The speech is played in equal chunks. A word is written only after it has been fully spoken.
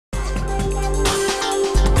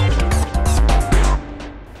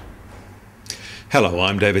Hello,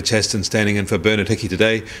 I'm David Chaston, standing in for Bernard Hickey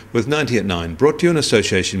today with 90 at 9, brought to you in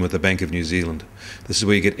association with the Bank of New Zealand. This is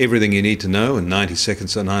where you get everything you need to know in 90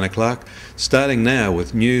 seconds at 9 o'clock, starting now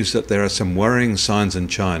with news that there are some worrying signs in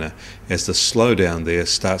China as the slowdown there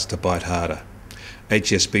starts to bite harder.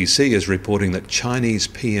 HSBC is reporting that Chinese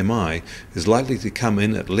PMI is likely to come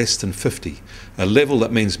in at less than 50, a level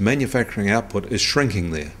that means manufacturing output is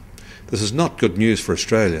shrinking there. This is not good news for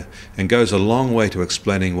Australia and goes a long way to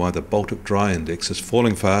explaining why the Baltic Dry Index is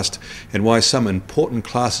falling fast and why some important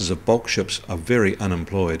classes of bulk ships are very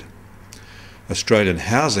unemployed. Australian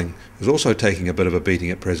housing is also taking a bit of a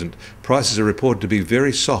beating at present. Prices are reported to be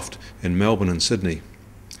very soft in Melbourne and Sydney.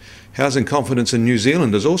 Housing confidence in New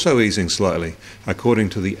Zealand is also easing slightly, according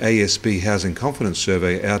to the ASB Housing Confidence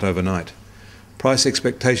Survey out overnight. Price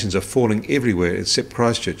expectations are falling everywhere except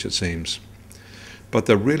Christchurch, it seems. But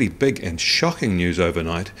the really big and shocking news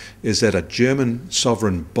overnight is that a German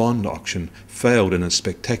sovereign bond auction failed in a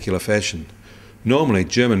spectacular fashion. Normally,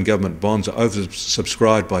 German government bonds are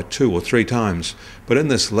oversubscribed by 2 or 3 times, but in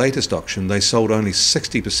this latest auction they sold only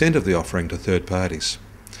 60% of the offering to third parties.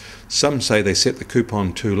 Some say they set the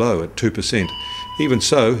coupon too low at 2%. Even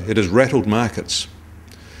so, it has rattled markets.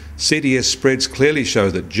 CDS spreads clearly show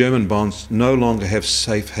that German bonds no longer have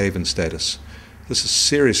safe haven status. This is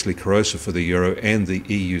seriously corrosive for the euro and the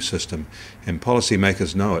EU system, and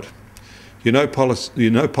policymakers know it. You know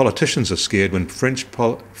politicians are scared when French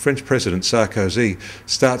President Sarkozy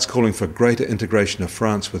starts calling for greater integration of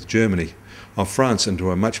France with Germany, of France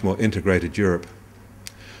into a much more integrated Europe.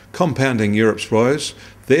 Compounding Europe's woes,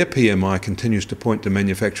 their PMI continues to point to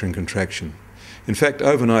manufacturing contraction. In fact,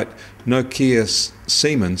 overnight, Nokia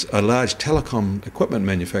Siemens, a large telecom equipment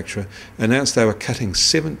manufacturer, announced they were cutting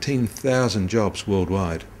 17,000 jobs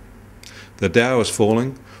worldwide. The Dow is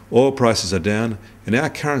falling, oil prices are down, and our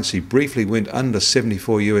currency briefly went under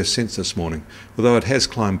 74 US cents this morning, although it has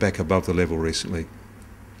climbed back above the level recently.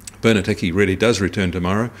 Bernard Hickey really does return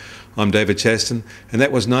tomorrow. I'm David Chaston, and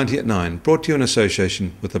that was 90 at 9, brought to you in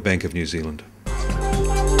association with the Bank of New Zealand.